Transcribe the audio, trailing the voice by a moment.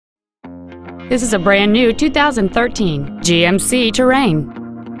This is a brand new 2013 GMC Terrain.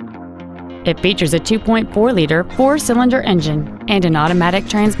 It features a 2.4-liter four-cylinder engine and an automatic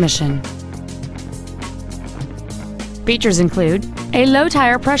transmission. Features include a low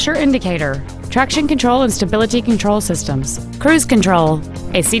tire pressure indicator, traction control and stability control systems, cruise control,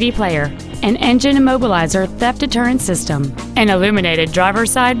 a CD player, an engine immobilizer theft deterrent system, an illuminated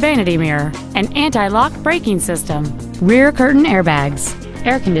driver's side vanity mirror, an anti-lock braking system, rear curtain airbags,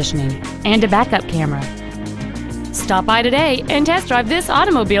 air conditioning, and a backup camera. Stop by today and test drive this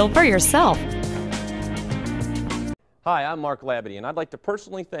automobile for yourself. Hi, I'm Mark Labadie, and I'd like to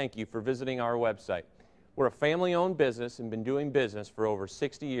personally thank you for visiting our website. We're a family-owned business and been doing business for over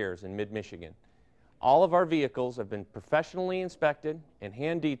 60 years in mid-Michigan. All of our vehicles have been professionally inspected and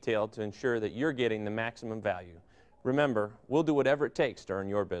hand-detailed to ensure that you're getting the maximum value. Remember, we'll do whatever it takes to earn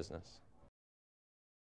your business.